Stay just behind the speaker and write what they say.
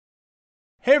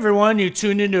Hey everyone, you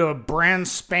tuned into a brand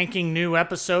spanking new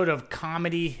episode of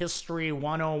Comedy History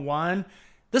 101.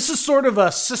 This is sort of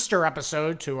a sister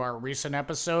episode to our recent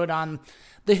episode on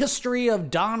the history of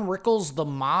Don Rickles, the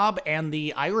Mob, and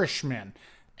the Irishman.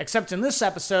 Except in this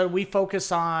episode, we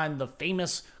focus on the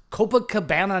famous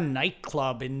Copacabana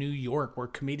nightclub in New York where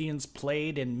comedians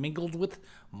played and mingled with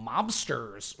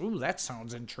mobsters. Ooh, that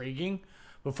sounds intriguing.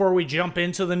 Before we jump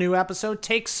into the new episode,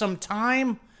 take some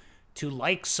time to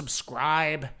like,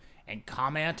 subscribe, and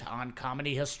comment on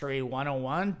Comedy History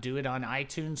 101. Do it on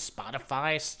iTunes,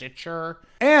 Spotify, Stitcher.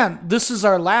 And this is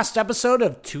our last episode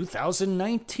of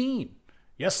 2019.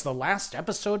 Yes, the last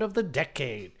episode of the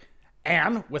decade.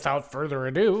 And without further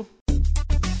ado...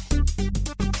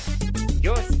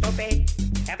 You're stupid.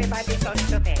 Everybody's so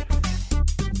stupid.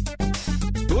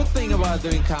 Good thing about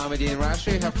doing comedy in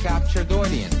Russia, you have captured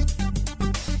audience.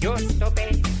 You're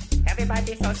stupid.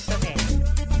 Everybody's so stupid.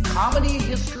 Comedy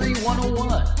History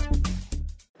 101.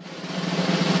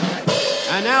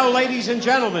 And now, ladies and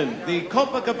gentlemen, the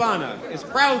Copacabana is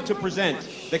proud to present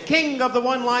the king of the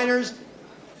one-liners,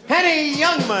 Henny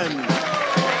Youngman.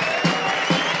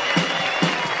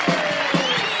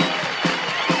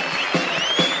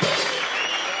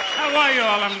 How are you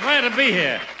all? I'm glad to be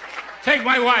here. Take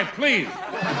my wife, please.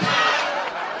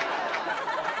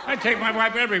 I take my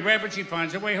wife everywhere, but she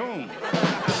finds her way home.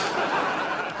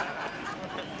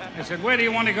 I said, where do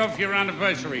you want to go for your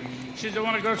anniversary? She said, I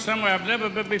want to go somewhere I've never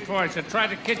been before. I said, try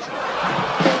the kitchen.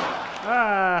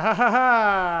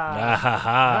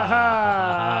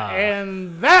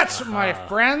 And that, my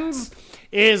friends,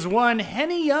 is one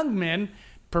Henny Youngman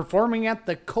performing at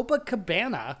the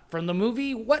Copacabana from the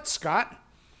movie what, Scott?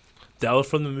 That was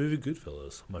from the movie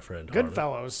Goodfellas, my friend.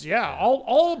 Goodfellas, yeah.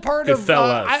 All part of...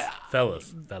 Fellas,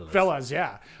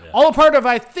 yeah. All a part of,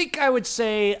 I think I would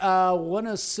say, one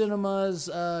of cinema's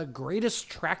greatest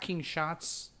tracking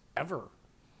shots ever.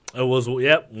 It was,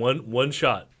 one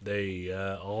shot. They,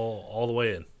 all the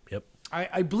way in. Yep.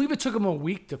 I believe it took them a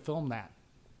week to film that.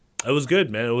 It was good,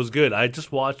 man. It was good. I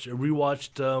just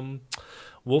rewatched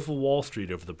Wolf of Wall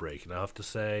Street over the break, and I have to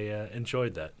say,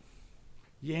 enjoyed that.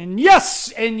 And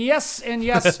yes,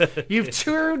 you've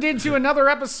tuned into another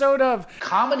episode of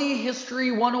Comedy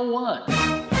History 101,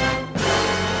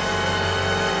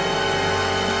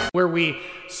 where we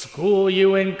school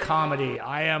you in comedy.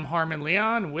 I am Harmon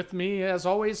Leon. With me, as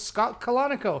always, Scott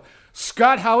Kalanico.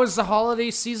 Scott, how is the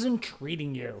holiday season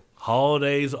treating you?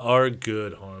 Holidays are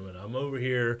good, Harmon. I'm over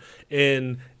here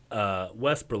in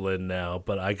West Berlin now,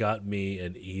 but I got me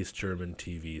an East German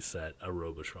TV set, a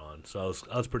Robotron. So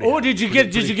I was pretty. Oh, happy.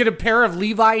 did you get a pair of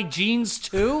Levi jeans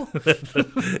too?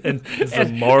 and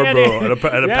some Marlboro and a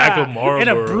pack of Marlboros and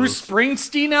a Bruce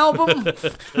Springsteen album.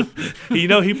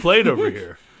 He played over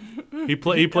here. He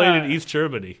played in East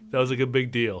Germany. That was like a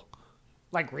big deal.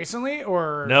 Like recently,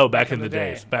 or no? Back in the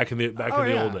days. Back in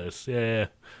the old days. Yeah.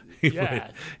 Yeah.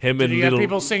 Him Did and you have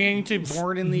people singing to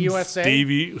 "Born in the USA"?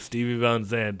 Stevie Van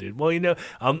Zandt, dude. Well,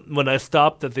 when I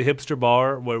stopped at the hipster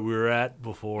bar where we were at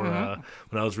before,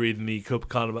 when I was reading the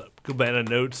Copacabana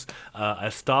notes, I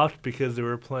stopped because they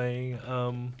were playing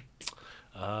Born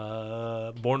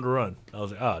to Run. I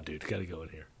was like, oh, dude, gotta go in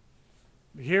here.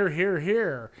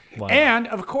 Here. Wow. And,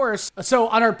 of course, so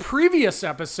on our previous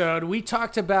episode, we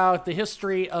talked about the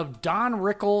history of Don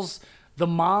Rickles, the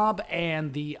Mob,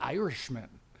 and the Irishman.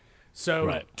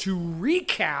 So, To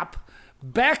recap,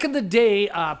 back in the day,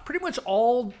 pretty much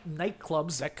all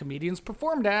nightclubs that comedians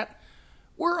performed at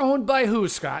were owned by who,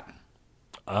 Scott?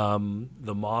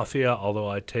 The Mafia, although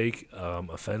I take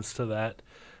offense to that.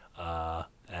 Why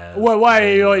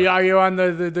are you on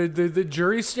the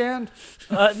jury stand?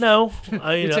 No,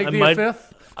 You take the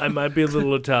fifth? I might be a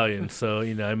little Italian, so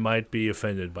I might be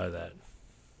offended by that.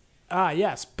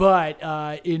 Yes, but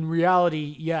in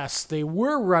reality, yes, they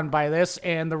were run by this,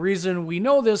 and the reason we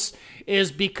know this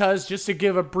is because, just to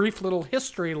give a brief little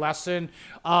history lesson,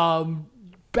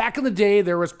 back in the day,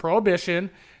 there was Prohibition,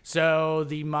 so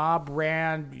the mob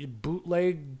ran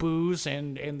bootleg booze,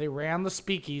 and they ran the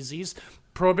speakeasies.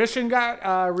 Prohibition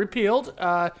got repealed.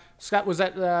 Scott, was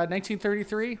that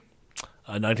 1933?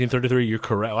 1933, you're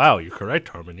correct. Wow, you're correct,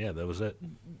 Harmon. Yeah, that was it.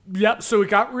 Yep, so it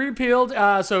got repealed,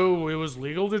 so it was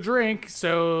legal to drink.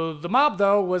 So the mob,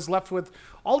 though, was left with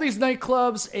all these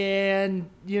nightclubs, and,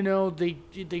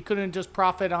 they couldn't just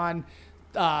profit on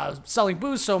selling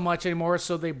booze so much anymore,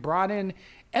 so they brought in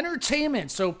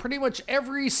entertainment. So pretty much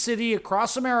every city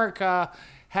across America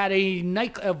had a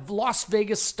Las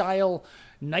Vegas-style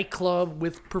nightclub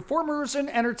with performers and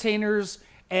entertainers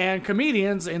and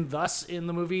comedians, and thus in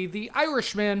the movie The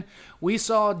Irishman, we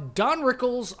saw Don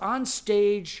Rickles on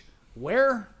stage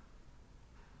where?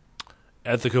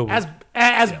 At the Copa.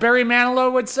 As Barry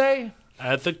Manilow would say.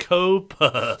 At the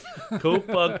Copa.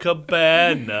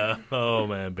 Copacabana. Oh,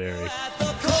 man, Barry. At the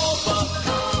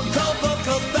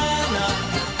Copacabana,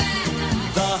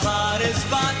 the hottest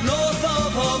spot north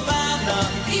of Havana.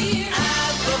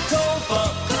 At the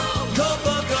Copacabana.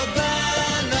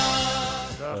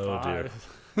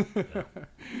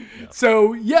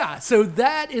 So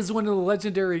that is one of the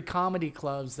legendary comedy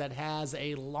clubs that has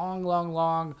a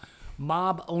long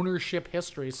mob ownership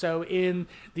history. So in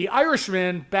The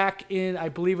Irishman, back in, I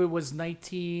believe it was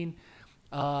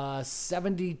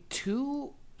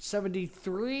 1972,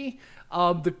 73,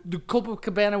 the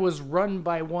Copacabana was run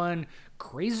by one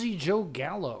Crazy Joe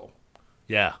Gallo.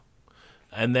 Yeah.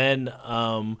 And then,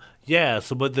 but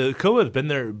the Copa's been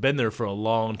there for a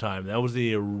long time. That was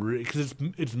because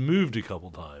it's moved a couple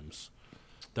times.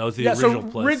 That was the original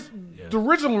place. The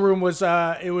original room was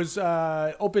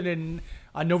opened in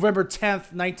November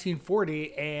 10th,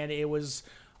 1940, and it was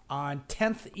on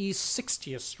 10th East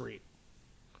 60th Street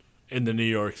in the New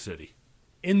York City.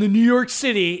 In the New York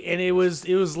City, and it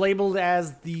was labeled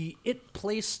as the it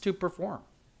place to perform.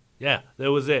 Yeah,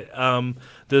 that was it.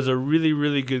 There's a really,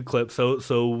 really good clip.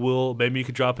 So maybe you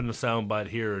could drop in a soundbite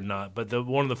here or not. But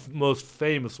one of the most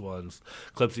famous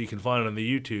clips that you can find on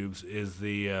the YouTubes is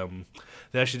they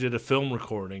actually did a film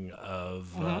recording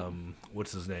of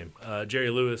what's his name,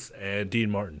 Jerry Lewis and Dean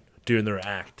Martin doing their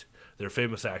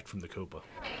famous act from the Copa.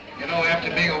 You know, after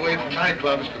being away from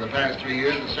nightclubs for the past 3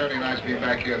 years, it's certainly nice to be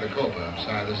back here at the Copa. I'm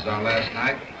sorry this is our last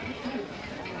night.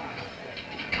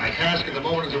 My task at the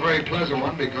moment is a very pleasant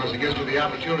one because it gives me the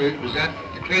opportunity to present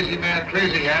the crazy man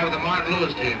Crazy Hair with the Martin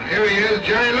Lewis team. And here he is,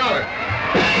 Jerry Lewis.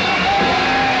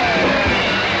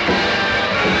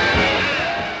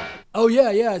 Oh,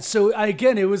 yeah. So,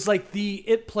 again, it was like the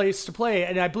it place to play.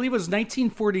 And I believe it was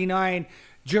 1949,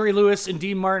 Jerry Lewis and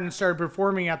Dean Martin started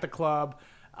performing at the club.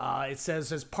 It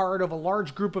says, as part of a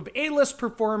large group of A-list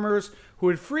performers who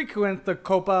would frequent the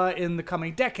Copa in the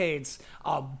coming decades.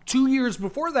 2 years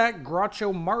before that,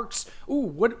 Groucho Marx.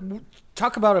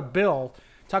 Talk about a bill.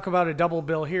 Talk about a double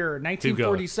bill here.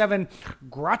 1947,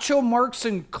 Groucho Marx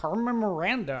and Carmen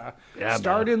Miranda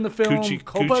starred in the film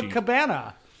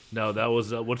Copacabana. No, that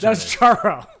was that's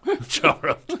Charo.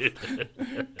 Charo.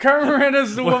 Carmen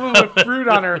Miranda's the woman with fruit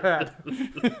on her head.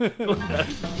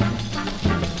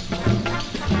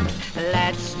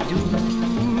 Let's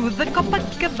do the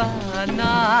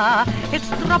Copacabana. It's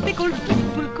tropical,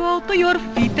 it will go to your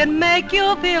feet and make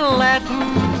you feel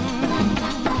Latin.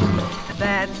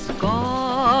 That's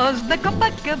cause the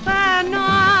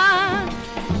Copacabana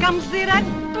comes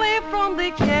directly from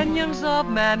the canyons of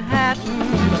Manhattan.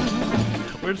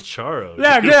 Where's Charo?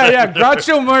 Yeah.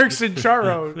 Groucho Marx and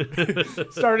Charo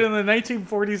starred in the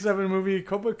 1947 movie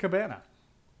Copacabana.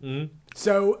 Mm-hmm.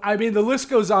 So, I mean, the list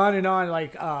goes on and on,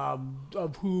 like,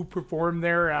 of who performed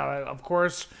there. Of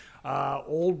course,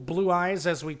 Old Blue Eyes,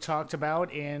 as we talked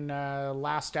about in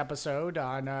last episode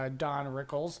on Don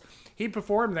Rickles. He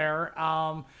performed there.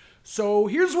 So,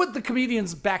 here's what the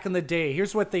comedians back in the day,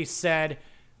 here's what they said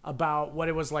about what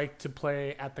it was like to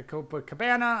play at the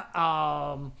Copacabana.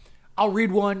 I'll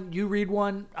read one. You read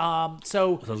one.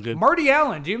 Sounds good. Marty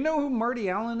Allen. Do you know who Marty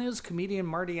Allen is? Comedian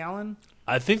Marty Allen?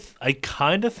 I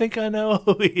kind of think I know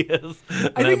who he is.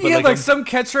 I think he had like some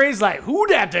catchphrase like "Who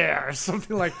dat there?" or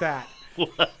something like that.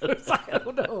 What? I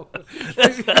don't know.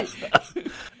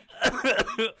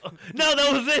 No,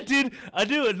 that was it, dude. I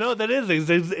do. No, that is.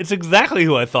 It's exactly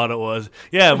who I thought it was.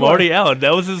 Yeah, Marty Allen.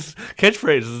 That was his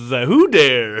catchphrase. Is "Who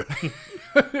dare?"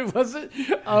 Was it?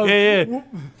 Yeah.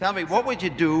 Tell me, what would you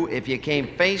do if you came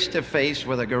face to face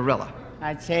with a gorilla?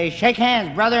 I'd say, shake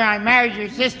hands, brother. I married your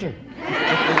sister.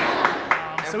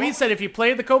 So he said if you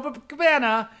played the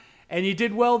Copacabana and you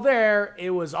did well there,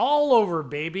 it was all over,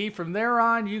 baby. From there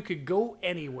on, you could go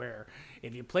anywhere.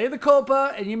 If you played the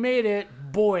Copa and you made it,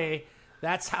 boy,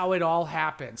 that's how it all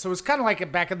happened. So it was kind of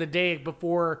like back in the day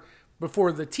before the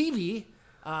TV,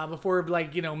 before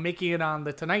making it on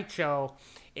the Tonight Show.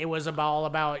 It was all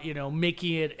about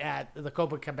making it at the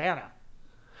Copacabana.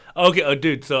 Okay,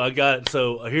 dude. So I got it.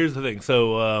 So here's the thing.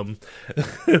 So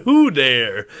who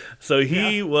dare? So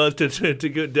he was to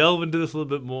go delve into this a little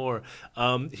bit more.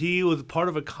 He was part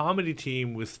of a comedy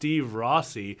team with Steve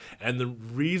Rossi, and the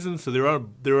reason they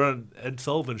were on Ed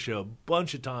Sullivan show a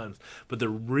bunch of times. But the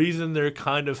reason they're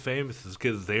kind of famous is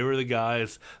because they were the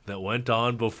guys that went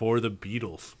on before the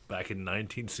Beatles back in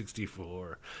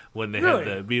 1964 when they had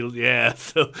the Beatles. Yeah.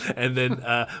 So and then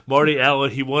Marty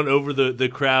Allen, he won over the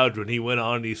crowd when he went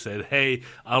on. He said, "Hey,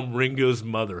 I'm Ringo's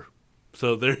mother."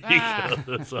 So there you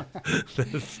go.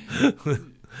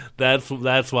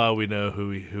 That's why we know who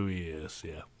he is.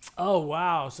 Yeah. Oh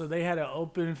wow! So they had to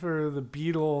open for the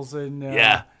Beatles and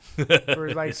Yeah.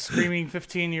 for like screaming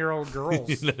 15-year-old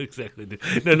girls. No, exactly.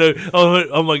 No.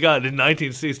 Oh my God! In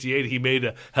 1968, he made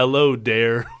a "Hello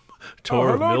Dare"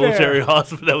 tour of Hello military Dare.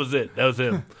 hospital. That was it. That was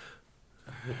him.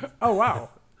 Oh wow!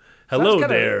 Hello kinda-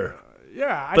 Dare.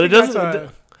 Yeah, I But it think doesn't.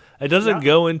 that's It doesn't Yeah.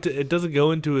 go into. It doesn't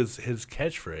go into his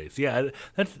catchphrase. Yeah,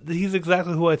 he's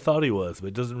exactly who I thought he was, but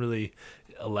it doesn't really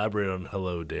elaborate on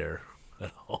 "Hello Dare"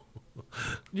 at all.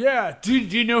 Yeah. Do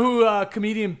you know who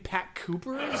comedian Pat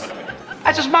Cooper is?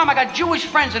 I says, Mom, I got Jewish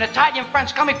friends and Italian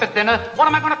friends coming for dinner. What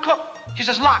am I going to cook? She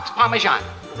says, lox, Parmesan.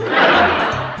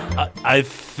 I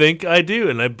think I do,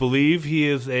 and I believe he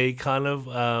is a kind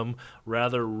of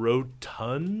rather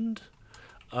rotund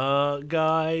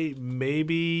guy,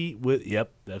 maybe with.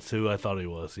 Yep, that's who I thought he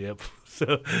was. Yep.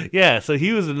 So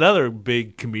he was another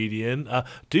big comedian,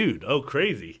 dude. Oh,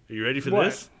 crazy! Are you ready for What?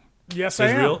 this? Yes, I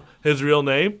am. His real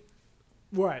name?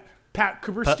 What? Pat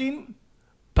Cooperstein?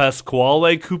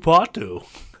 Pasquale Cupato.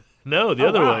 No, the Oh,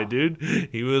 other wow. way, dude.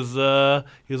 He was one of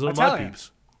my Italian.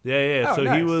 peeps. Yeah. Oh, So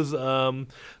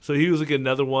nice. he was like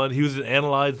another one. He was in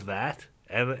Analyze That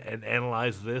and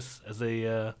Analyze This as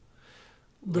a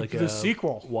The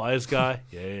sequel. wise guy.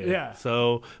 Yeah. Yeah.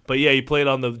 So, but yeah, he played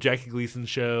on the Jackie Gleason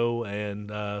show, and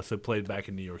so played back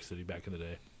in New York City back in the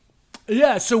day.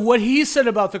 Yeah, so what he said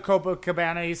about the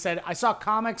Copacabana, he said, I saw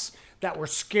comics that were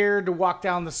scared to walk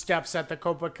down the steps at the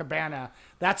Copacabana.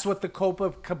 That's what the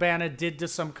Copacabana did to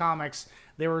some comics.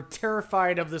 They were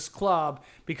terrified of this club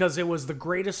because it was the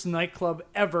greatest nightclub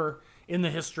ever in the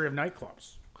history of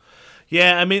nightclubs.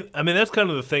 Yeah, I mean that's kind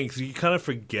of the thing, 'cause you kind of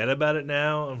forget about it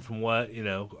now, and from what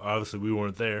obviously we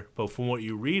weren't there, but from what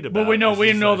you read about, But we know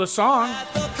it's just like- the song.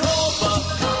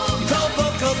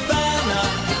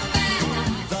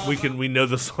 We know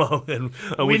the song, and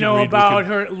We can know read about Wiki-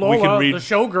 her we can Lola, read- the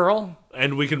showgirl.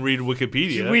 and we can read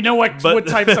Wikipedia. We know what but-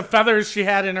 types of feathers she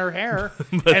had in her hair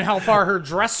and how far her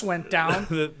dress went down,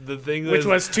 the thing which is,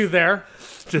 was to there.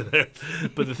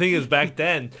 but the thing is, back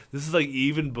then, this is like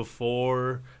even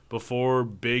before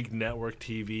big network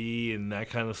TV and that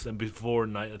kind of stuff, before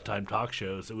nighttime talk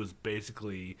shows. It was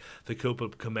basically the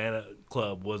Copacabana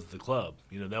Club was the club.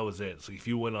 That was it. So if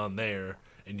you went on there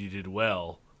and you did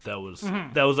well, that was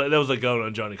like going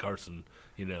on Johnny Carson.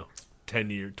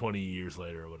 20 years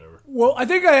later or whatever. Well, I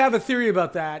think I have a theory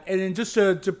about that. And then just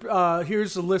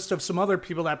here's a list of some other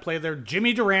people that play there.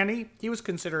 Jimmy Durante, he was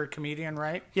considered a comedian,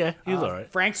 right? Yeah, he was all right.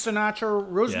 Frank Sinatra,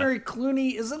 Rosemary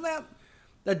Clooney, isn't that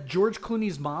George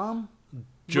Clooney's mom?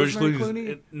 George Rosemary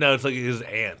Clooney? No, it's like his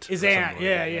aunt. His or aunt, something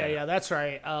like that, yeah, that's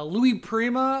right. Louis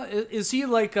Prima, is he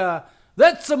like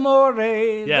that's amore?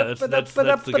 Yeah, that's the guy. That's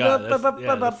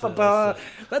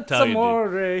That's Italian amore.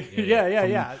 dude.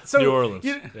 Yeah. So New Orleans.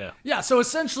 Yeah. So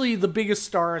essentially, the biggest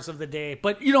stars of the day.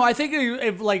 But I think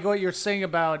if like what you're saying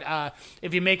about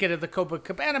if you make it at the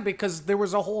Copacabana, because there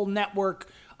was a whole network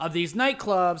of these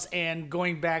nightclubs, and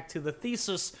going back to the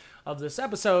thesis of this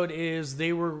episode is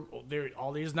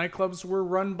all these nightclubs were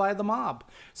run by the mob.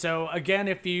 So again,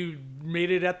 if you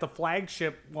made it at the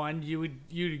flagship one,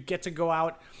 you'd get to go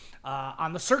out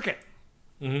on the circuit.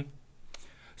 Mm-hmm.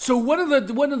 So one of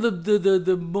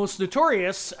the most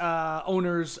notorious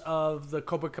owners of the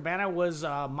Copacabana was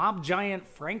mob giant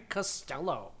Frank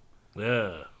Costello.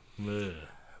 Yeah.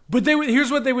 But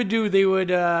here's what they would do. They would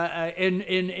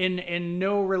in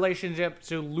no relationship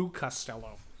to Lou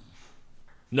Costello.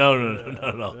 No.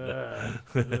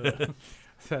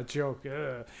 That joke.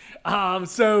 But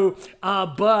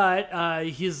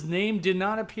his name did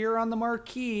not appear on the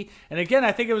marquee. And again,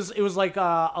 I think it was like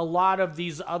a lot of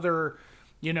these other,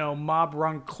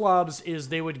 mob-run clubs is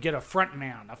they would get a front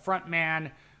man. A front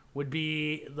man would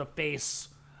be the face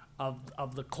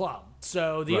of the club.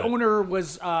 So the owner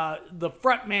was the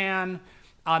front man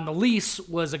on the lease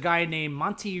was a guy named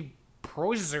Monty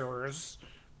Proser,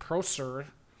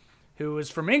 who is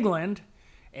from England.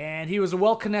 And he was a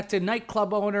well-connected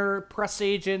nightclub owner, press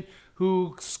agent,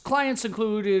 whose clients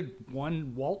included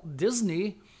one Walt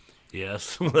Disney,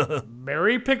 yes,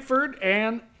 Mary Pickford,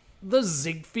 and the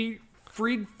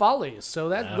Siegfried Follies. So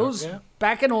those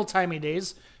back in old-timey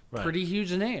days, pretty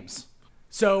huge names.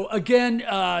 So again,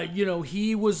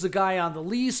 he was the guy on the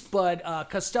lease, but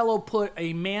Costello put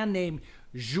a man named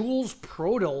Jules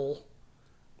Prodel,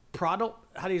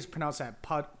 how do you pronounce that?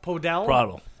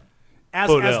 Podell? As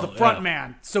the front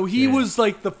man. So he was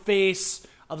like the face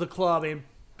of the club, and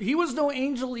he was no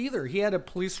angel either. He had a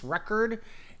police record,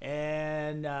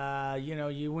 And,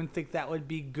 you wouldn't think that would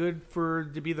be good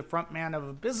to be the front man of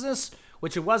a business,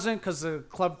 which it wasn't because the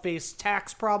club faced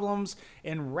tax problems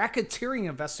and racketeering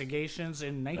investigations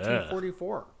in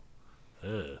 1944.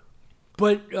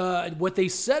 But what they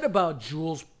said about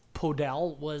Jules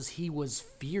Podell was he was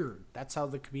feared. That's how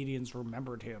the comedians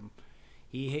remembered him.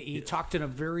 He talked in a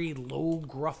very low,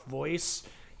 gruff voice.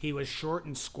 He was short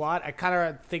and squat. I kind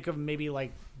of think of maybe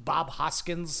like Bob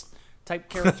Hoskins type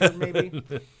character, maybe.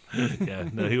 Yeah,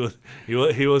 no,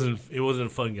 he wasn't a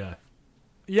fun guy.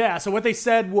 Yeah, so what they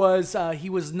said was he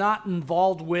was not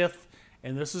involved with,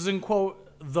 and this is in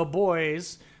quote, the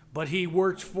boys, but he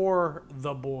worked for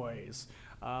the boys.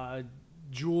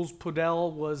 Jules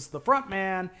Podell was the front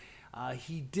man.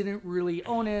 He didn't really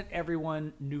own it.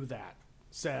 Everyone knew that,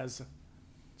 says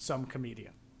some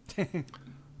comedian.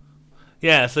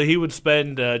 Yeah, so he would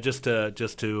spend just to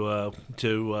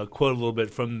quote a little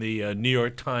bit from the New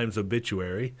York Times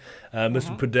obituary.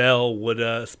 Mr. Podell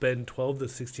would spend 12 to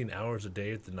 16 hours a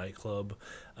day at the nightclub,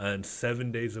 and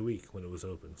 7 days a week when it was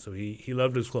open. So he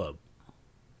loved his club.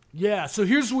 Yeah. So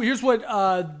here's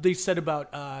what they said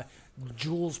about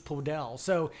Jules Podell.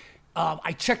 So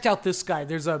I checked out this guy.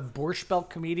 There's a Borscht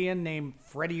Belt comedian named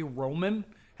Freddie Roman.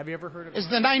 Have you ever heard of him? It's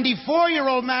the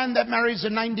 94-year-old man that marries a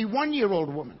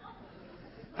 91-year-old woman.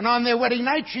 And on their wedding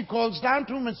night, she calls down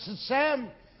to him and says, Sam,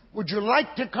 would you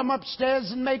like to come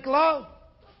upstairs and make love?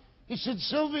 He said,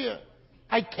 Sylvia,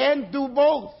 I can't do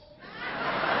both.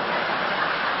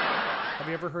 Have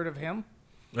you ever heard of him?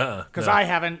 Because I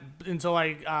haven't until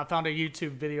I found a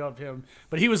YouTube video of him.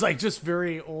 But he was like just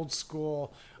very old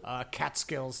school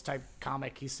Catskills type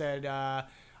comic. He said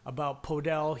about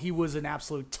Podell, he was an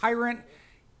absolute tyrant.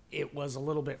 It was a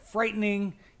little bit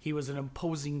frightening. He was an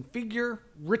imposing figure.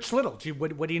 Rich Little. Gee,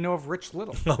 what do you know of Rich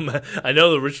Little? Oh, man. I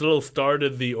know that Rich Little starred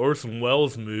in the Orson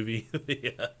Welles movie.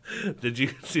 Did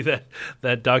you see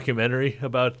that documentary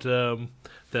about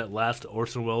that last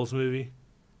Orson Welles movie?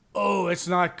 Oh, it's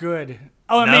not good.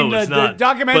 Oh, the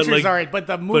documentary's all right, but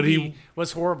the movie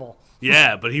was horrible.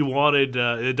 Yeah, but he wanted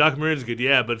the documentary is good.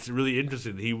 Yeah, but it's really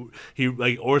interesting. He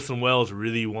like Orson Welles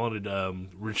really wanted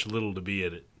Rich Little to be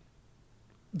in it.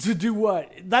 To do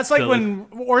what? That's like when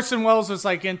Orson Welles was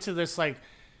like into this like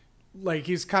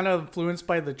he's kind of influenced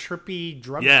by the trippy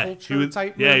drug culture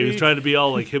type movie. Yeah, he was trying to be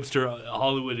all like hipster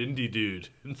Hollywood indie dude.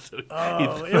 And so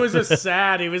it was just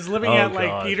sad. He was living at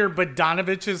like Peter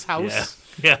Bogdanovich's house.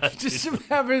 Yeah. Just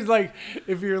imagine like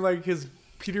if you're like his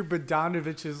Peter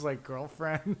Bogdanovich's like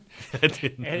girlfriend, and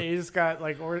he just got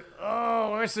like,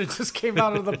 Orson just came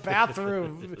out of the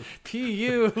bathroom.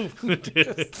 P.U.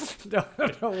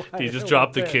 Don't know why. He just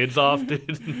dropped the kids off,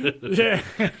 dude.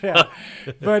 yeah.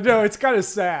 But no, it's kind of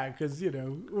sad because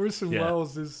Orson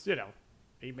Welles is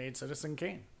he made Citizen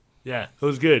Kane. Yeah, it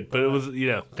was good, but it was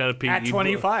kind of at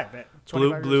 25.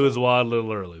 Blew his wad a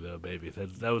little early though, baby.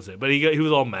 That was it. But he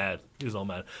was all mad.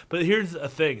 But here's a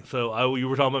thing. So you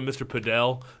were talking about Mr.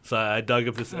 Podell. So I dug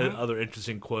up this other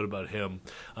interesting quote about him.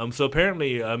 So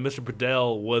apparently, Mr.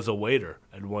 Podell was a waiter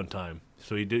at one time.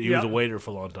 So he was a waiter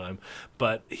for a long time,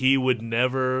 but he would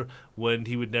never when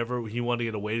he wanted to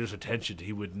get a waiter's attention,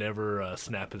 he would never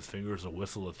snap his fingers or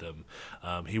whistle at them.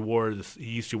 He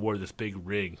used to wear this big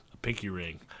ring, a pinky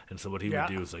ring, and so what he would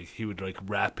do is he would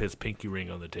wrap his pinky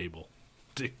ring on the table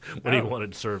when he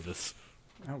wanted service.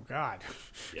 Oh God!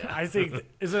 Yeah. I think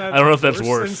isn't that I don't know if that's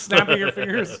worse than snapping your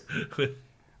fingers.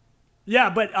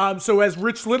 Yeah, but so as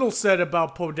Rich Little said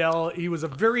about Podell, he was a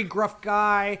very gruff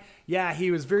guy. Yeah, he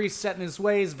was very set in his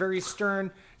ways, very stern,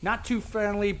 not too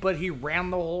friendly, but he ran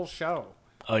the whole show.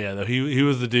 Oh yeah, no, he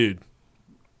was the dude.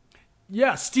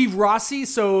 Yeah, Steve Rossi.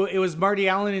 So it was Marty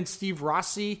Allen and Steve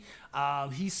Rossi.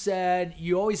 He said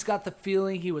you always got the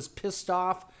feeling he was pissed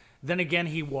off. Then again,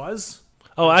 he was.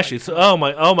 Oh, actually, so oh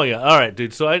my God! All right,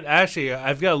 dude. So I've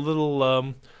got a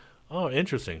little.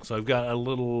 Interesting. So I've got a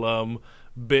little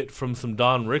bit from some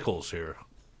Don Rickles here.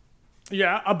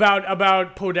 Yeah, about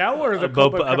Podell or the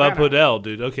about Podell,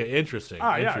 dude. Okay, interesting.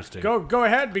 Interesting. Yeah. Go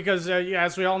ahead because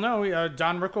as we all know,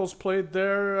 Don Rickles played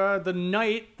there the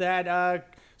night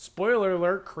that spoiler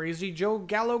alert, Crazy Joe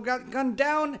Gallo got gunned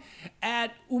down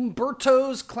at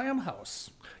Umberto's Clam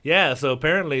House. Yeah, so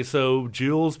apparently,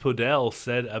 Jules Podell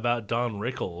said about Don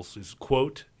Rickles, his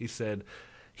quote, he said,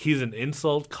 he's an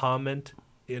insult comment.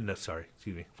 One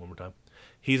more time.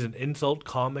 He's an insult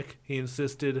comic, he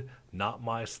insisted, not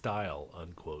my style,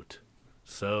 unquote.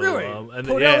 So, really?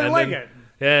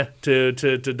 Yeah, to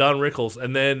Don Rickles.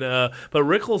 And then, but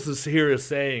Rickles is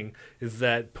saying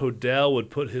that Podell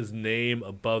would put his name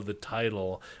above the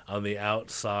title on the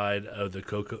outside of the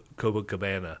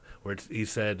Copacabana, where he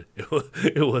said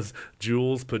it was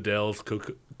Jules Podell's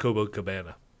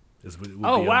Copacabana.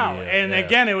 Oh, wow. And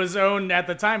again, it was owned, at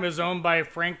the time, it was owned by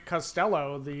Frank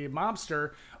Costello, the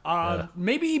mobster.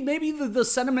 Maybe the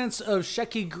sentiments of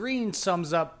Shecky Green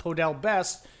sums up Podell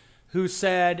best, who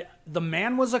said, the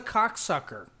man was a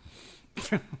cocksucker.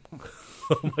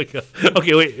 Oh my God.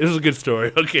 Okay, wait. This is a good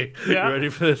story. Okay, Yeah. You ready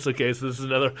for this? Okay, so this is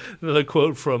another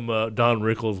quote from Don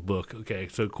Rickles' book. Okay,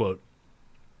 so quote.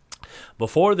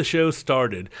 Before the show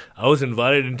started, I was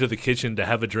invited into the kitchen to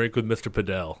have a drink with Mr.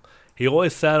 Podell. He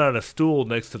always sat on a stool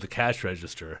next to the cash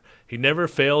register. He never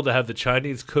failed to have the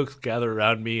Chinese cooks gather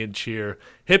around me and cheer,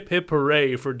 "Hip, hip,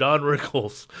 hooray for Don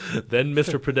Rickles." Then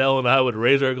Mr. Podell and I would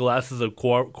raise our glasses of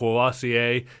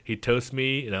Courvoisier. He'd toast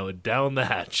me, and I would down the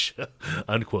hatch.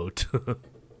 Unquote.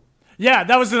 Yeah,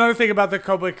 that was another thing about the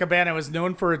Copacabana. It was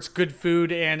known for its good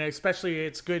food and especially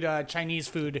its good Chinese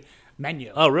food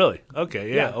menu. Oh, really?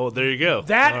 Okay, yeah. Oh, there you go.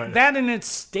 That and its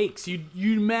steaks. You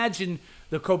imagine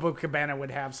the Copacabana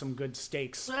would have some good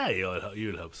steaks. Yeah,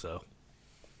 you'd hope so.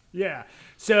 Yeah.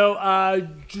 So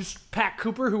just Pat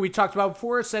Cooper, who we talked about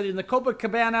before, said in the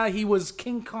Copacabana he was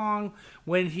King Kong.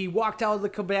 When he walked out of the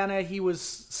cabana, he was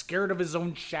scared of his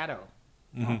own shadow.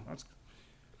 Mm-hmm.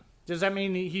 Does that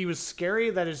mean he was scary,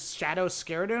 that his shadow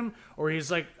scared him? Or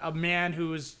he's like a man who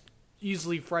was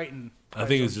easily frightened? I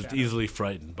think he was just easily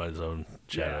frightened by his own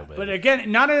shadow. Yeah. But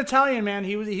again, not an Italian man.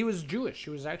 He was Jewish. He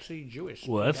was actually Jewish.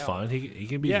 Well, that's fine. He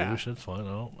can be Jewish. That's fine.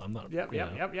 I'm not.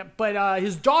 Yep. But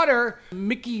his daughter,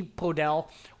 Mickey Podell,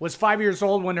 was 5 years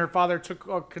old when her father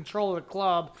took control of the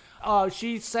club.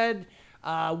 She said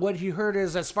what he heard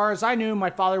is, as far as I knew, my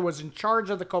father was in charge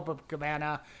of the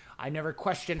Copacabana. I never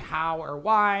questioned how or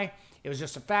why. It was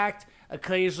just a fact.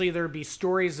 Occasionally there would be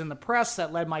stories in the press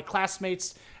that led my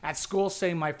classmates at school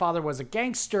saying my father was a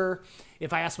gangster.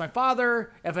 If I asked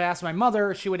my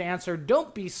mother, she would answer,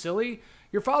 "Don't be silly.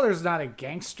 Your father's not a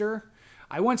gangster."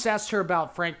 I once asked her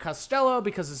about Frank Costello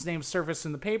because his name surfaced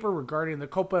in the paper regarding the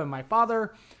Copa and my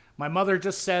father. My mother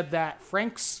just said that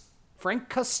Frank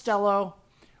Costello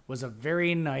was a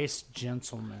very nice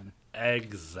gentleman.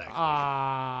 Exactly.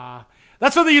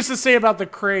 That's what they used to say about the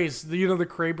Krays. The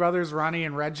Kray brothers, Ronnie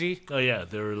and Reggie. Oh yeah,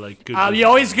 they were like good. You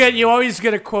always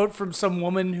get a quote from some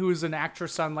woman who is an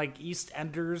actress on like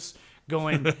EastEnders,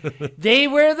 going, "They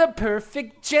were the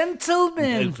perfect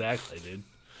gentlemen." Exactly,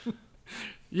 dude.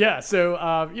 Yeah,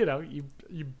 so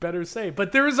you better say.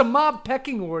 But there is a mob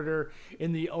pecking order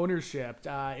in the ownership.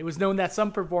 It was known that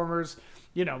some performers,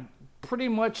 pretty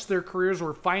much their careers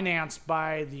were financed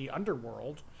by the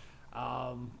underworld.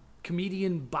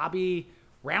 Comedian Bobby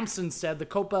Ramson said the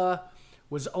Copa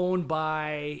was owned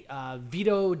by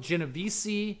Vito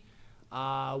Genovese.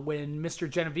 When Mr.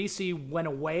 Genovese went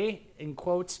away, in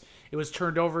quotes, it was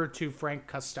turned over to Frank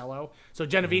Costello. So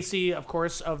Genovese, of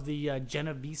course, of the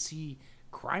Genovese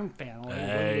crime family.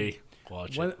 Hey,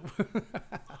 watch it.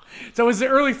 So it was the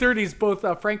early 30s. Both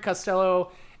Frank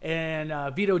Costello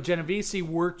and Vito Genovese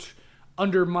worked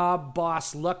under mob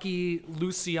boss Lucky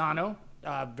Luciano.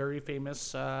 Very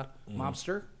famous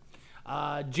mobster.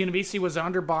 Genovese was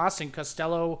an underboss and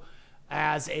Costello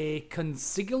as a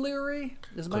consigliere.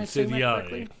 Am I saying that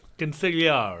correctly?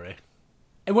 Consigliere.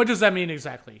 And what does that mean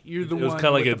exactly? You're the one. It was kind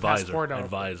of like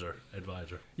advisor.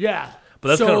 Advisor. Yeah. But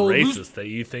that's kind of racist that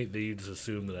you think that you just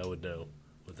assume that I would know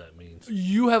what that means.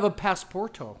 You have a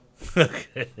passporto.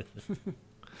 Okay.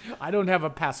 I don't have a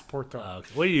passporto. Okay.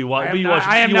 What do you watch?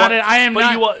 I am not.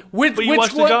 But you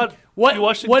watched The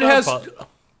Godfather.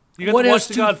 You got to watch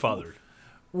The Godfather.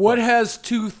 What has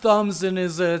two thumbs and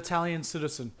is an Italian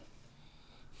citizen?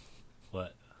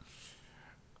 What?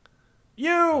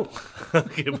 You.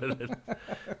 Okay,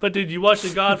 but did you watch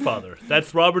The Godfather?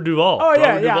 That's Robert Duvall. Oh yeah,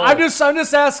 Robert yeah. Duvall. I'm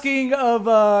just asking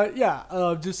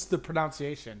of just the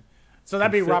pronunciation. So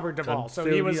that'd be Robert Duvall. So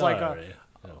he was like a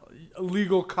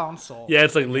legal counsel. Yeah,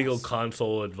 it's like legal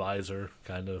counsel advisor,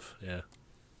 kind of. Yeah.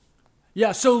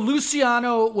 Yeah. So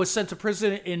Luciano was sent to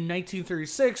prison in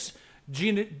 1936.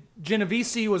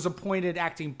 Genovese was appointed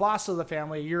acting boss of the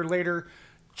family. A year later,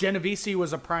 Genovese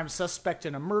was a prime suspect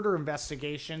in a murder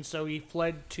investigation, so he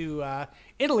fled to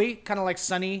Italy, kind of like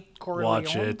Sonny Corleone.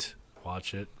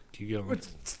 Watch it. Keep going.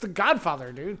 It's The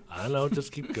Godfather, dude. I know.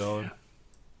 Just keep going.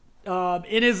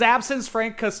 In his absence,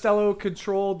 Frank Costello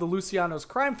controlled the Luciano's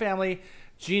crime family.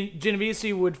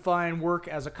 Genovese would find work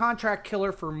as a contract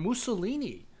killer for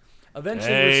Mussolini,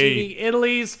 eventually receiving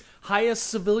Italy's highest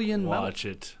civilian medal. Watch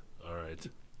it. All right.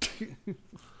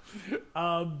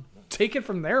 Take it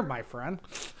from there, my friend.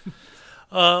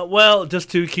 Well, just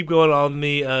to keep going on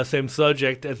the same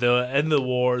subject, at the end of the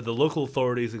war, the local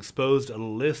authorities exposed a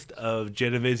list of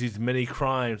Genovese's many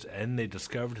crimes, and they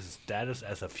discovered his status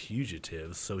as a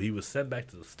fugitive, so he was sent back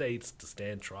to the States to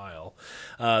stand trial.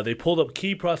 They pulled up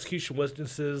key prosecution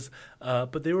witnesses,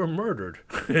 but they were murdered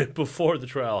before the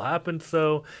trial happened,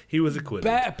 so he was acquitted.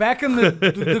 Back in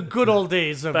the good old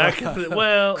days of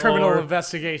criminal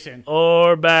investigation.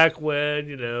 Or back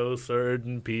when,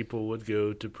 certain people would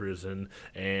go to prison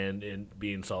and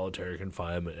be in solitary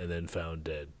confinement and then found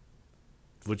dead,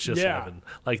 which just happened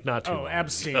not too long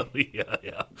Epstein. ago.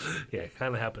 yeah, it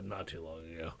kind of happened not too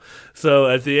long ago. So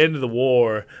at the end of the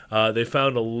war, they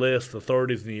found a list.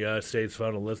 Authorities in the United States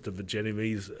found a list of the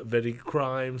Genovese vetting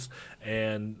crimes,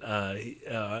 and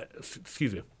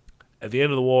excuse me. At the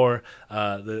end of the war,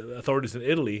 the authorities in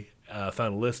Italy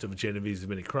found a list of Genovese's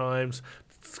many crimes,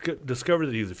 discovered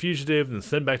that he was a fugitive, and then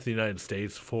sent back to the United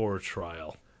States for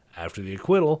trial. After the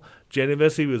acquittal,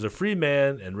 Genovese was a free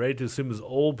man and ready to assume his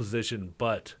old position,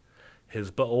 but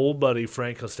his old buddy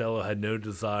Frank Costello had no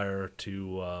desire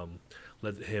to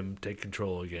let him take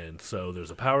control again. So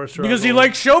there's a power struggle. Because he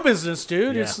likes show business,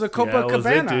 dude. Yeah. It's the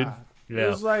Copacabana. It, dude. It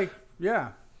was like,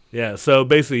 Yeah, so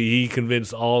basically he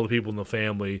convinced all the people in the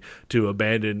family to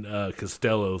abandon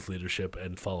Costello's leadership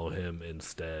and follow him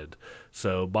instead.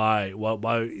 So by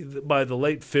the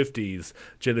late 50s,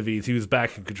 Genovese, he was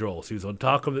back in control. So he was on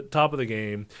top of the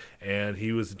game, and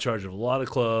he was in charge of a lot of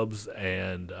clubs,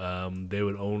 and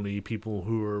people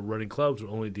who were running clubs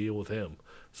would only deal with him.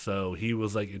 So he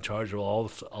was in charge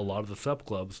of a lot of the sub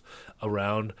clubs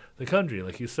around the country.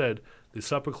 Like you said, the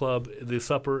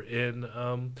supper in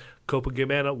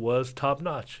Copacabana was top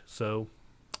notch. So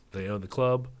they owned the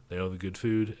club, they owned the good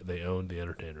food, they owned the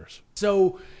entertainers.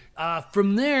 So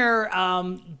from there,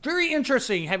 very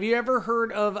interesting. Have you ever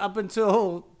heard of, up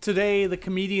until today, the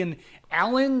comedian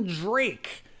Alan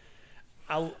Drake?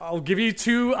 I'll give you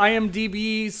two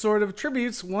IMDb sort of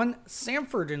tributes. One,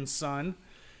 Sanford and Son.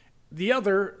 The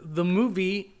other, the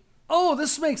movie. Oh,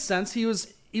 this makes sense. He was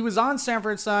on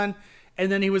Sanford and Son, and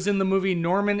then he was in the movie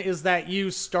Norman, Is That You,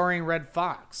 starring Red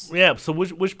Fox. Yeah, so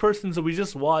which person, so we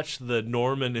just watched the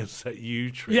Norman, Is That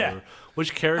You trailer. Yeah.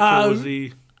 Which character was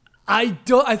he? I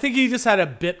think he just had a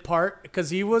bit part, because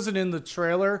he wasn't in the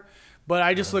trailer, but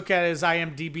I just looked at his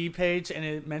IMDb page, and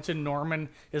it mentioned Norman,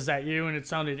 Is That You, and it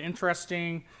sounded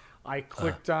interesting. I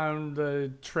clicked on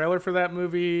the trailer for that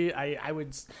movie. And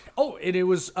it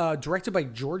was directed by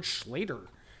George Schlatter,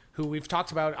 who we've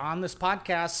talked about on this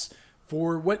podcast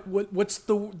for what's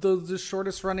the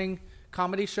shortest running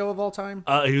comedy show of all time?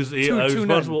 He was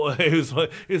responsible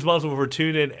for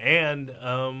Tune In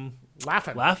and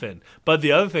Laughing. But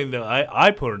the other thing that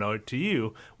I pointed out to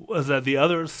you was that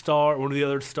one of the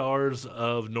other stars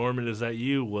of Norman, Is That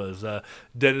You, was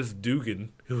Dennis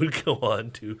Dugan, who would go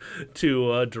on to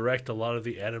direct a lot of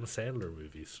the Adam Sandler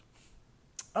movies.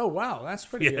 Oh wow, that's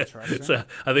pretty interesting. So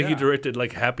I think he directed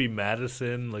Happy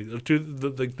Madison,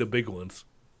 the big ones.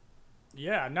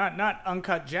 Yeah, not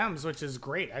Uncut Gems, which is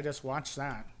great. I just watched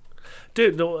that.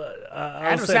 Dude, no,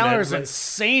 Adam Sandler is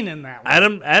insane in that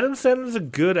one. Adam Sandler's a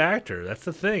good actor. That's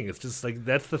the thing. It's just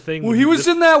that's the thing. Well, he was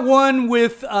in that one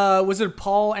with was it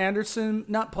Paul Anderson?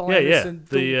 Not Paul Anderson.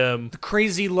 Yeah. The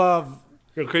Crazy Love.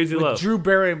 Crazy Love. Drew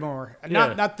Barrymore.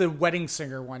 Not the Wedding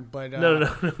Singer one, but no,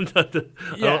 not the.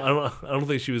 Yeah. I don't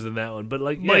think she was in that one,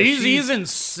 but he's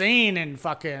insane in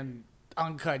fucking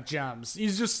Uncut Gems.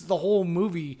 He's just the whole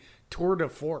movie tour de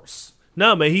force.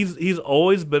 No, man, he's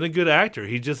always been a good actor.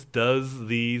 He just does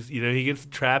these, he gets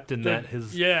trapped in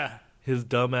his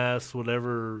dumbass,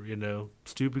 whatever,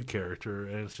 stupid character,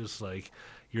 and it's just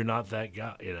you're not that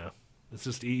guy, It's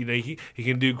just, he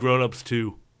can do Grown-Ups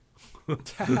too.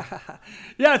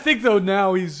 Yeah, I think though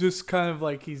now he's just kind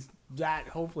of he's that,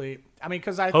 hopefully. I mean,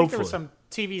 because I think there was some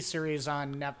TV series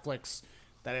on Netflix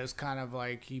that it was kind of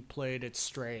he played it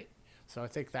straight. So I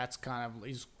think that's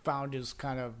he's found his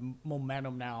kind of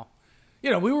momentum now.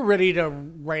 We were ready to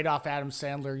write off Adam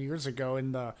Sandler years ago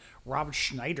in the Rob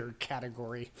Schneider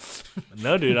category.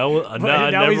 No, dude, I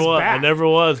never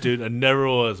was, dude. I never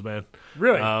was, man.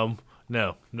 Really?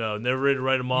 No, never ready to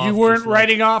write him off. You weren't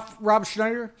writing off Rob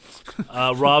Schneider?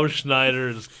 Rob Schneider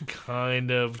is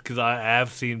kind of, because I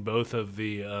have seen both of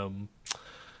the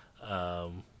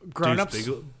Grown-Ups?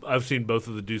 I've seen both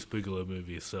of the Deuce Bigalow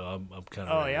movies, so I'm kind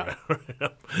of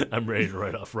I'm ready to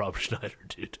write off Rob Schneider,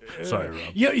 dude. Sorry, Rob.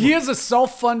 Yeah, he has a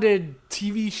self-funded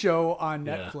TV show on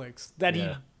Netflix that he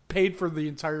paid for the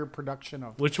entire production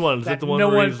of. Which one? Is that the one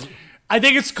where I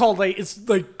think it's called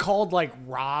called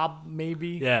Rob,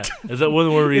 maybe. Yeah, is that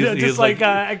one where he's he's like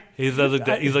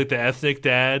the ethnic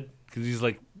dad because he's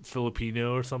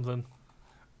Filipino or something?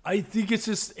 I think it's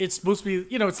supposed to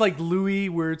be, it's like Louis,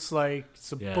 where it's like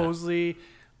supposedly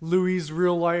Louis'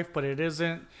 real life, but it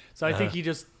isn't. So I think he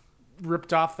just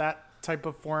ripped off that type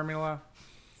of formula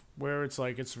where it's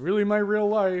like, it's really my real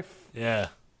life. Yeah.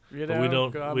 You But know,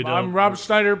 we don't. I'm Rob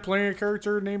Schneider playing a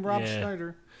character named Rob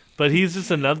Schneider. But he's just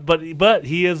another. But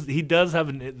he does have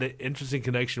the interesting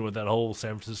connection with that whole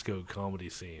San Francisco comedy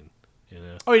scene. You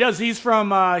know. Oh, he does. He's from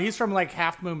like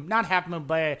not Half Moon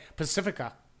Bay,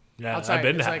 Pacifica. Yeah, Outside. I've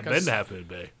been to Like Half Moon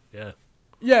Bay. Yeah.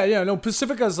 Yeah. No,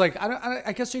 Pacifica is like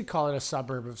I guess you'd call it a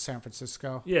suburb of San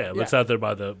Francisco. Yeah, but it's out there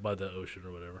by the ocean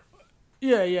or whatever.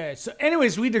 Yeah. So,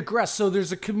 anyways, we digress. So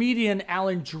there's a comedian,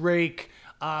 Alan Drake.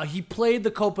 He played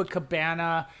the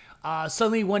Copacabana.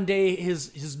 Suddenly one day,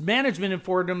 his management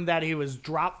informed him that he was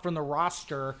dropped from the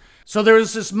roster. So there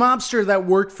was this mobster that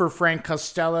worked for Frank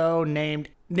Costello named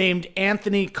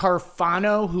Anthony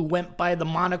Carfano, who went by the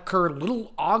moniker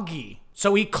Little Augie.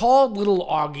 So he called Little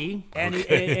Augie, and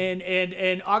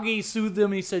and Augie soothed him.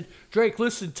 And he said, "Drake,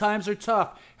 listen, times are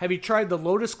tough. Have you tried the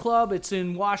Lotus Club? It's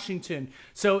in Washington."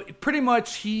 So pretty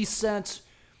much he sent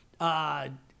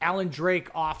Alan Drake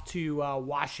off to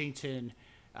Washington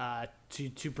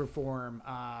to perform,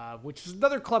 which is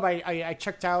another club I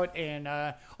checked out, and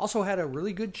also had a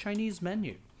really good Chinese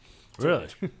menu. Really?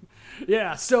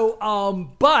 Yeah. So,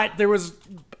 but there was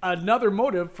another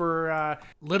motive for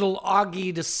Little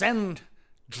Augie to send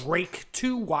Drake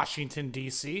to Washington,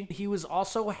 D.C. He was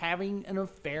also having an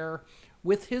affair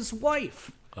with his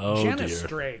wife, Janice dear.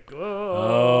 Drake.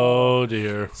 Oh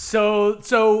dear. So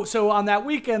on that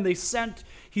weekend, he sent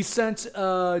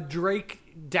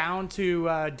Drake down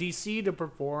to D.C. to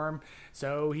perform.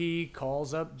 So he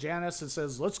calls up Janice and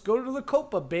says, "Let's go to the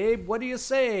Copa, babe. What do you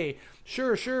say?"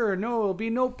 Sure. No, it'll be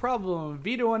no problem.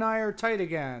 Vito and I are tight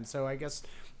again. So I guess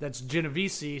that's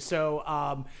Genovese.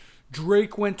 So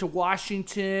Drake went to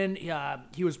Washington.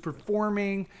 He was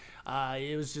performing.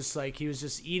 It was just like he was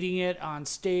just eating it on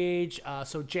stage.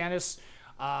 So Janice,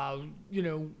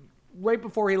 right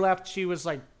before he left, she was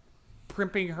like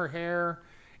primping her hair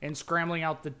and scrambling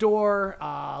out the door.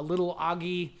 Little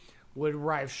Augie would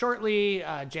arrive shortly.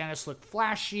 Janice looked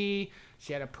flashy.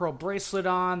 She had a pearl bracelet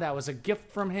on. That was a gift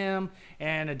from him.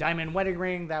 And a diamond wedding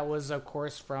ring. That was, of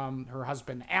course, from her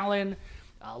husband, Alan.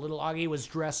 Little Augie was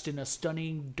dressed in a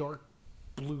stunning dark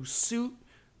blue suit,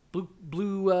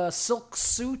 blue silk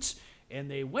suit. And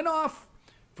they went off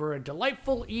for a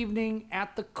delightful evening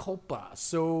at the Copa.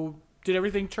 So did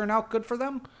everything turn out good for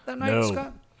them that night,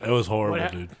 Scott? It was horrible,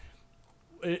 dude.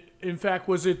 In fact,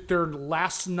 was it their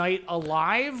last night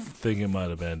alive? I think it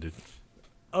might have been, dude.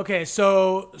 Okay,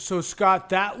 so Scott,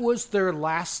 that was their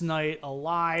last night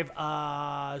alive.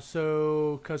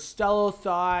 So Costello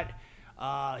thought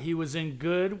he was in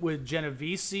good with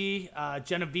Genovese.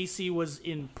 Genovese was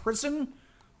in prison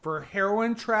for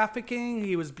heroin trafficking.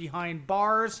 He was behind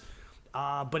bars,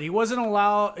 but he wasn't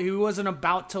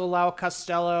about to allow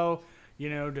Costello,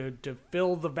 to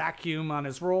fill the vacuum on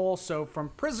his role. So from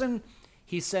prison,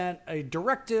 he sent a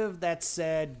directive that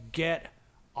said, "Get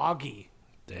Augie."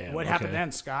 Damn. What happened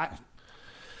then, Scott?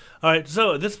 All right,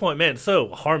 so at this point, man,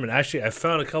 Harmon, actually, I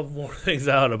found a couple more things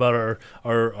out about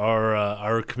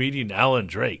our comedian Alan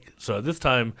Drake. So at this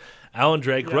time, Alan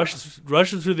Drake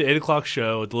rushes through the 8 o'clock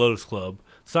show at the Lotus Club.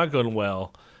 It's not going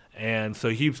well, and so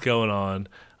he keeps going on.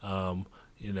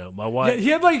 My wife. Yeah, he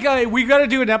had like we got to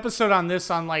do an episode on this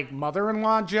on like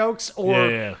mother-in-law jokes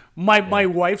or my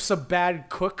wife's a bad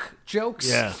cook jokes.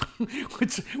 Yeah,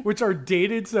 which are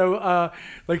dated. So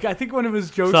I think one of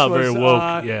his jokes was very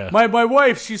woke. Yeah, my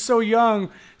wife, she's so young,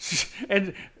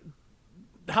 and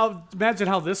imagine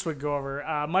how this would go over.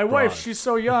 My wife, she's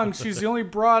so young, she's the only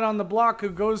broad on the block who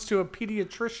goes to a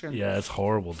pediatrician. Yeah, it's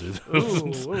horrible, dude.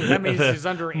 Ooh, that means she's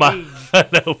underage.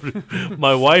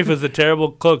 My wife is a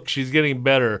terrible cook. She's getting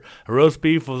better. Her roast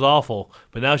beef was awful,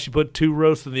 but now she put 2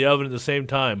 roasts in the oven at the same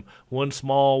time. 1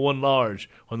 small, 1 large.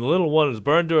 When the little one is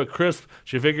burned to a crisp,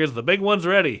 she figures the big one's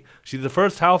ready. She's the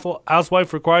first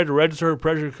housewife required to register her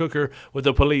pressure cooker with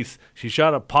the police. She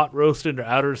shot a pot roast into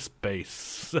outer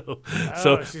space. She's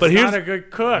but here's not a good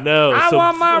cook. No, I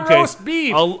want my roast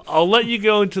beef. I'll let you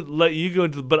go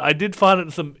into. But I did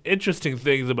find some interesting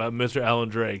things about Mr. Alan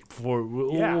Drake. Before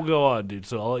we'll go on, dude.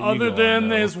 So I'll let you go. Other than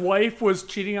his wife was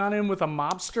cheating on him with a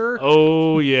mobster.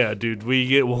 Oh yeah, dude. We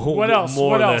get what else?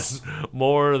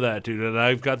 More of that, dude. And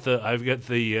I've got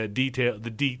the detail,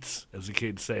 the deets, as the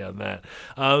kids say on that.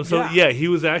 He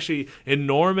was actually in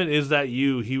Norman. Is That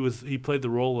You? He played the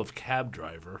role of cab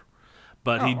driver.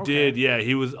 But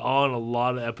he was on a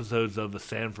lot of episodes of The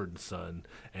Sanford and Son,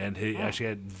 and he actually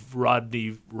had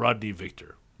Rodney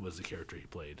Victor was the character he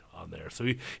played on there. So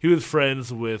he was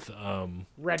friends with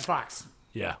Red Fox.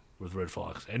 Yeah, with Red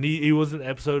Fox. And he was an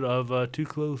episode of Too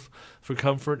Close for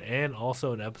Comfort and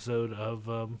also an episode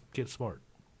of Get Smart.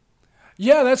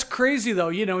 Yeah, that's crazy, though.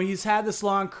 He's had this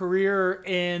long career,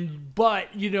 but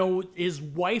his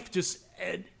wife just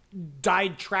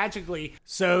died tragically.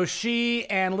 So she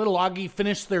and little Augie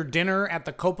finished their dinner at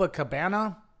the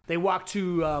Copacabana. They walked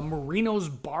to Marino's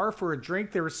bar for a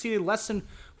drink. They were seated less than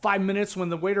 5 minutes when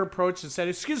the waiter approached and said,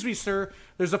 "Excuse me, sir,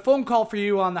 there's a phone call for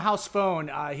you on the house phone."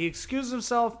 He excused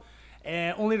himself,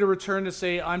 and only to return to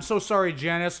say, "I'm so sorry,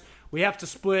 Janice. We have to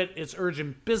split. It's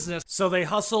urgent business." So they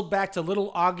hustled back to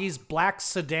little Augie's black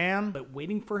sedan, but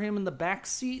waiting for him in the back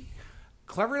seat,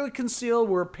 cleverly concealed,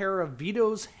 were a pair of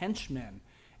Vito's henchmen,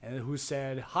 who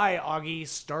said, "Hi, Augie,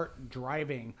 start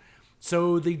driving."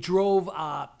 So they drove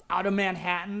out of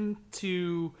Manhattan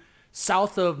to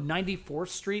south of 94th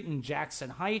Street in Jackson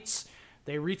Heights.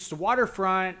 They reached the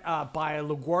waterfront by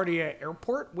LaGuardia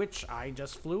Airport, which I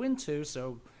just flew into,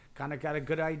 so kind of got a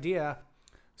good idea.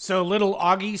 So little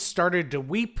Augie started to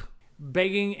weep,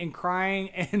 begging and crying,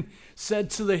 and said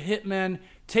to the hitmen,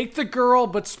 "Take the girl,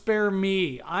 but spare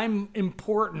me. I'm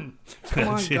important. Come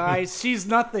on, guys. She's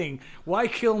nothing. Why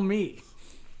kill me?"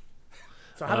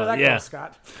 So how did that go,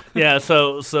 Scott? Yeah,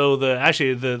 so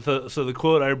the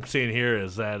quote I'm seeing here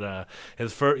is that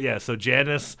so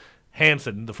Janice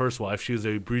Hansen, the first wife, she was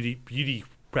a beauty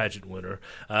pageant winner.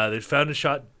 They found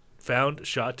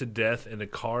shot to death in a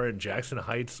car in Jackson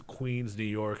Heights, Queens, New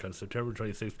York on September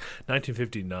 26,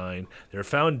 1959. They were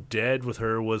found dead. With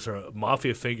her was her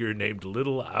mafia figure named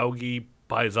Little Augie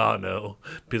Pisano.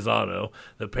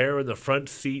 The pair in the front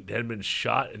seat had been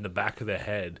shot in the back of the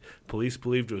head. Police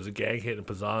believed it was a gang hit in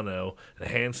Pisano, and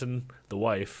Hansen, the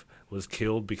wife, was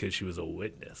killed because she was a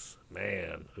witness.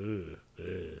 Man.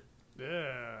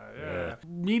 Yeah.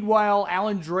 Meanwhile,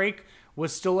 Alan Drake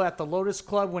was still at the Lotus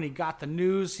Club when he got the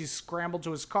news. He scrambled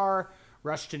to his car,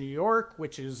 rushed to New York,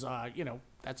 which is,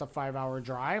 that's a 5-hour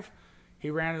drive. He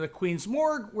ran to the Queens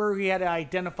morgue, where he had to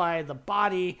identify the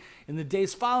body. In the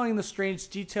days following, the strange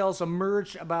details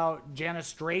emerged about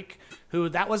Janice Drake, who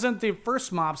that wasn't the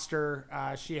first mobster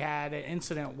she had an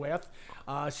incident with.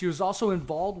 She was also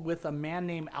involved with a man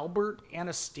named Albert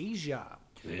Anastasia,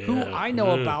 who I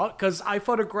know about because I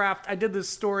did this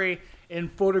story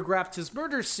and photographed his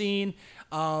murder scene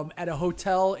at a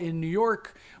hotel in New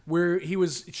York where he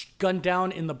was gunned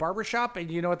down in the barbershop.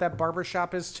 And you know what that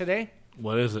barbershop is today?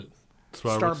 What is it?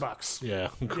 Starbucks. Yeah,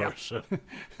 of course.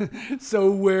 Yeah.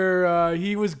 So where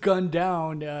he was gunned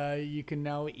down, you can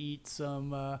now eat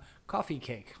some coffee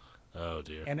cake. Oh,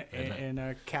 dear. And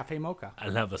a cafe mocha.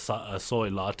 And have a soy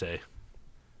latte.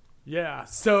 Yeah.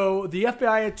 So the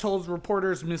FBI had told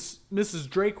reporters Mrs.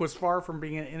 Drake was far from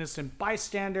being an innocent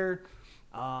bystander.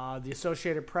 The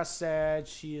Associated Press said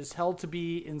she is held to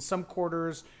be, in some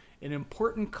quarters, an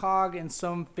important cog in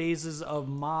some phases of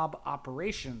mob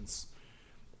operations.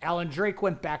 Alan Drake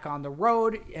went back on the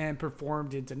road and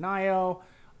performed in denial.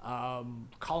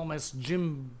 Columnist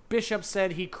Jim Bishop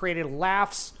said he created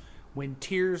laughs when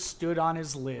tears stood on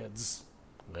his lids.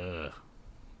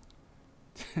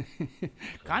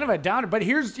 Kind of a downer, but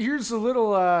here's a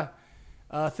little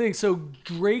thing. So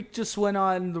Drake just went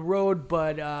on the road,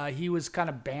 but he was kind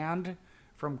of banned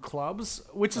from clubs,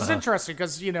 which is interesting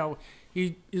because,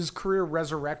 his career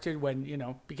resurrected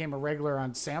when, became a regular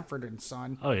on Sanford and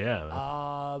Son. Oh,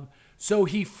 yeah. So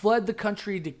he fled the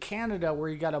country to Canada, where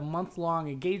he got a month-long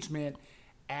engagement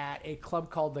at a club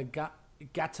called the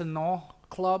Gatineau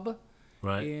Club.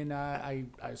 Right. In, I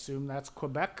assume that's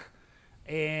Quebec.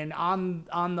 And on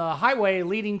the highway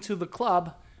leading to the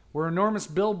club were enormous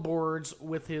billboards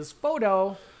with his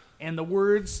photo and the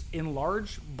words in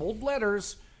large, bold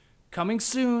letters, "Coming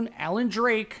soon, Alan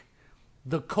Drake,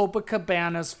 the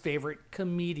Copacabana's favorite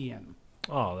comedian."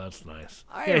 Oh, that's nice.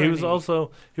 He was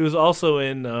also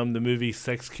in the movie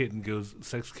Sex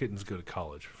Kittens Go to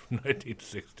College from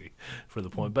 1960 for the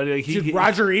point. But did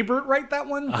Roger Ebert write that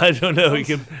one? I don't know.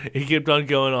 He kept on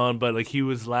going on, but he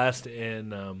was last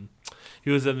in he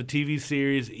was in the TV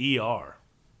series ER.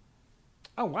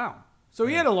 Oh wow! So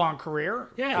he had a long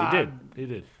career. Yeah, he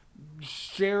did.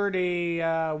 Shared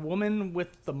a woman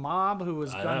with the mob who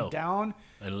was gunned down.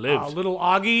 And lived. Little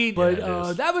Augie.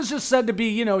 But that was just said to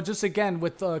be, just again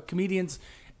with comedians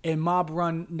and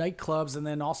mob-run nightclubs and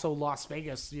then also Las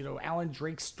Vegas. Alan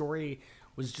Drake's story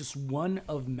was just one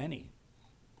of many.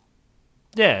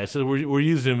 Yeah, so we're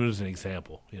using him as an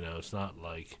example. It's not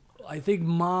like... I think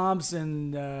mobs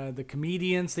and the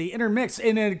comedians, they intermix.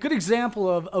 And a good example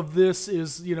of this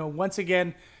is, once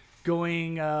again,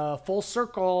 going full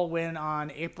circle when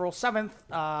on April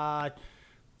 7th...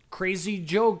 Crazy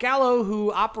Joe Gallo,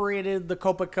 who operated the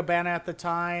Copacabana at the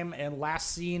time and last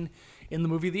seen in the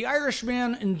movie The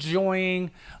Irishman enjoying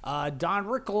Don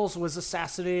Rickles was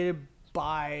assassinated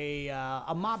by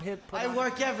a mob hit. I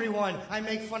work everyone. I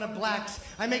make fun of blacks.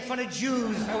 I make fun of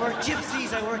Jews. I work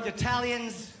gypsies. I work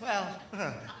Italians. Well,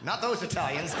 not those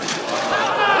Italians. No. It's okay,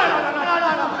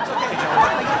 Joe.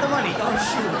 I got the money. Don't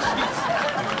shoot.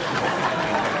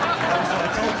 I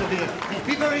told you,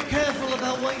 be very careful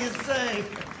about what you say.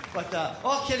 But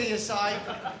all kidding aside,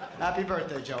 happy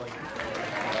birthday, Joey.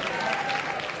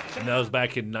 And that was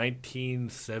back in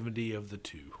 1970 of the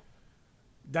two.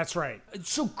 That's right.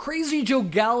 So Crazy Joe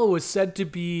Gallo is said to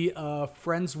be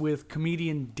friends with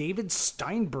comedian David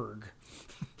Steinberg.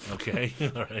 Okay,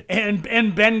 all right. And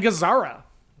Ben Gazzara.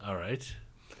 All right.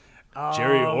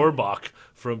 Jerry Orbach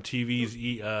from TV's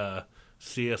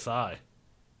CSI.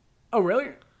 Oh, really?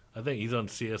 I think he's on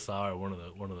CSI or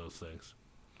one of those things.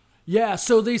 Yeah,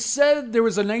 so they said there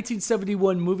was a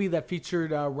 1971 movie that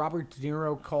featured Robert De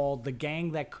Niro called The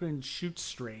Gang That Couldn't Shoot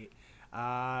Straight.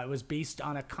 It was based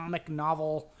on a comic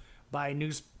novel by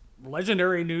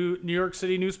legendary New York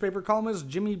City newspaper columnist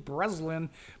Jimmy Breslin,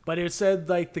 but it said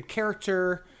like the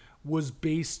character was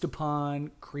based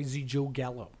upon Crazy Joe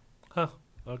Gallo. Huh.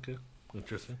 Okay.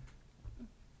 Interesting.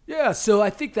 Yeah, so I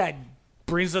think that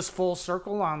brings us full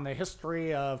circle on the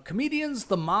history of comedians,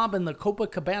 the mob, and the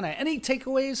Copacabana. Any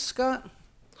takeaways, Scott?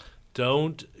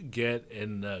 Don't get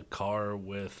in the car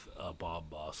with a mob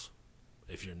boss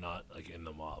if you're not like in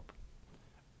the mob.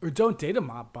 Or don't date a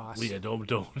mob boss. Yeah, don't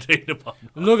date a mob boss.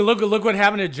 Look what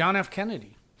happened to John F.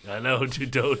 Kennedy. I know,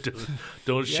 dude.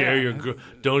 Don't share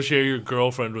your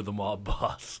girlfriend with a mob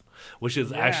boss, which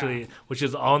is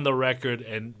on the record,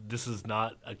 and this is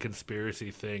not a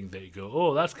conspiracy thing that you go,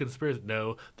 oh, that's conspiracy.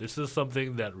 No, this is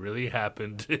something that really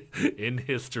happened in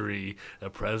history.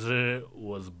 The president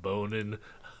was boning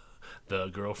the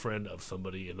girlfriend of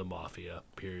somebody in the mafia.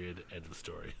 Period. End of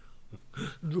story.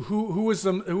 Who was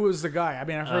the guy? I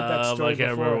mean, I've heard that story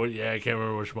before. I can't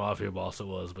remember which mafia boss it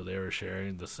was, but they were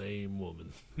sharing the same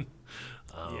woman.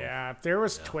 Yeah, if there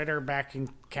was Twitter back in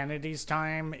Kennedy's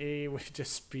time, it would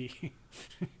just be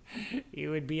he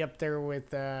would be up there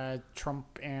with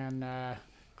Trump and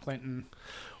Clinton.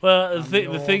 Well,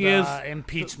 the thing is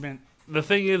impeachment. The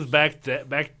thing is, back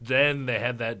then they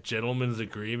had that gentleman's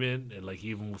agreement, and like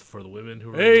even for the women who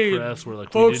were in the press, were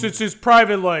like, folks, it's his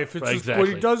private life. It's exactly. what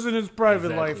he does in his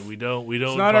private life. We don't.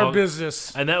 It's not our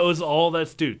business. And that was all.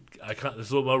 This is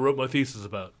what I wrote my thesis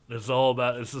about. It's all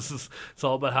about. It's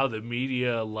all about how the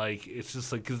media it's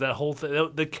just like because that whole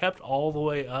thing they kept all the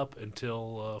way up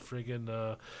until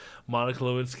Monica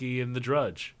Lewinsky and the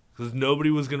Drudge, because nobody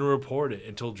was going to report it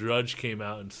until Drudge came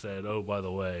out and said, "Oh, by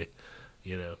the way,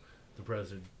 the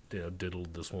president,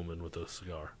 diddled this woman with a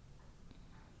cigar."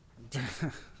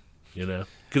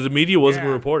 Because the media wasn't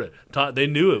going to report it. They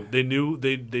knew it. They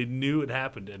knew it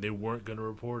happened, and they weren't going to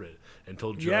report it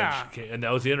until Drudge came, and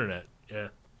that was the internet. Yeah.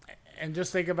 And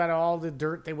just think about all the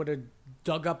dirt they would have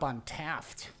dug up on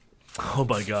Taft. Oh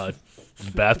my God,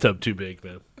 bathtub too big,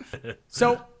 man.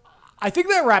 So, I think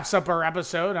that wraps up our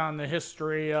episode on the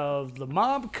history of the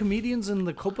mob, comedians, and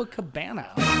the Copacabana.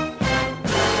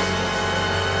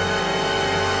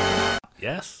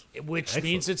 Yes. Which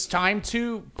means it's time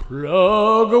to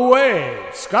plug away.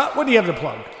 Scott, what do you have to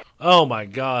plug? Oh, my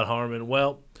God, Harmon.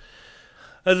 Well,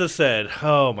 as I said,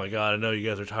 oh, my God, I know you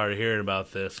guys are tired of hearing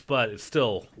about this, but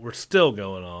we're still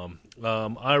going on.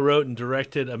 I wrote and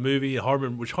directed a movie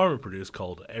which Harmon produced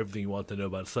called Everything You Want to Know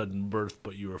About Sudden Birth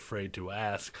But You Were Afraid to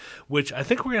Ask, which I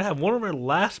think we're going to have one of our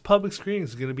last public screenings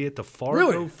is going to be at the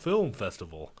Fargo Film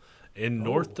Festival in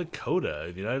North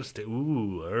Dakota, the United States.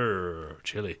 Ooh,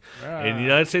 chilly. In the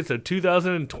United States of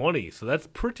 2020. So that's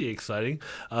pretty exciting.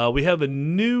 We have a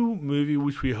new movie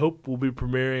which we hope will be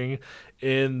premiering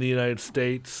in the United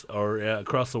States or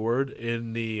across the world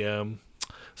in the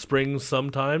spring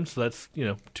sometime. So that's,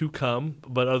 to come.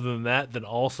 But other than that, then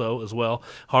also as well,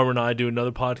 Harmon and I do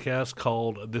another podcast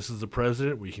called This is the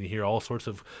President, where you can hear all sorts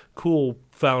of cool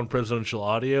found presidential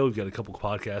audio. We've got a couple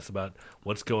podcasts about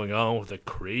what's going on with the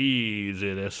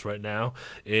craziness right now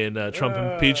in Trump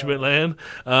impeachment land.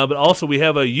 But also we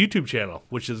have a YouTube channel,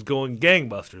 which is going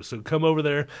gangbusters. So come over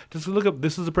there. Just look up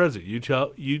This is the President.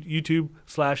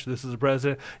 YouTube/This is the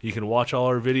President. You can watch all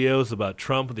our videos about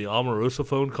Trump, the Omarosa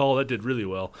phone call. That did really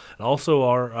well. And also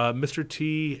our Mr.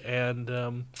 T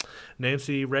and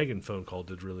Nancy Reagan phone call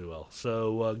did really well.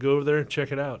 So go over there and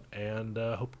check it out. And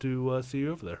hope to see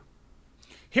you over there.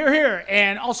 Hear, hear.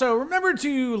 And also remember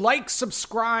to like,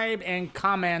 subscribe, and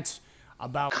comment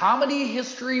about Comedy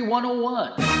History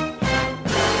 101.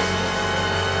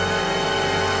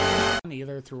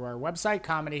 Either through our website,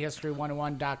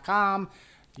 comedyhistory101.com,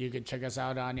 You can check us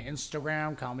out on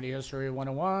Instagram, Comedy History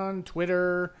 101,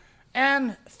 Twitter,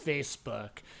 and Facebook.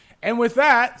 And with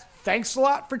that, thanks a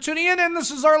lot for tuning in. And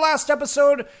this is our last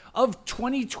episode of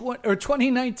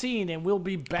 2019, and we'll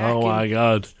be back. Oh my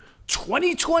God,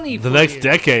 2020. The next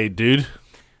decade, dude.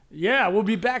 Yeah, we'll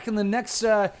be back in the next.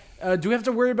 Do we have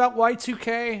to worry about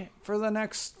Y2K for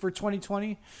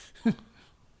 2020?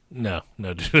 No,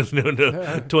 dude. no.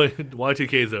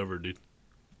 Y2K is over, dude.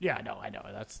 Yeah, I know.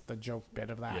 That's the joke bit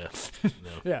of that. Yeah.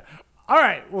 No. Yeah. All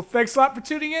right. Well, thanks a lot for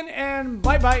tuning in, and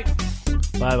bye-bye.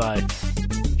 Bye-bye.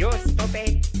 You're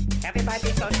stupid.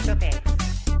 Everybody's so stupid.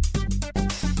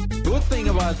 Good thing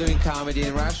about doing comedy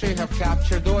in Russia, you have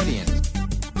captured audience.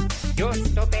 You're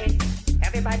stupid.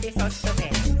 Everybody's so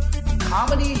stupid.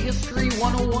 Comedy History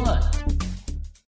 101.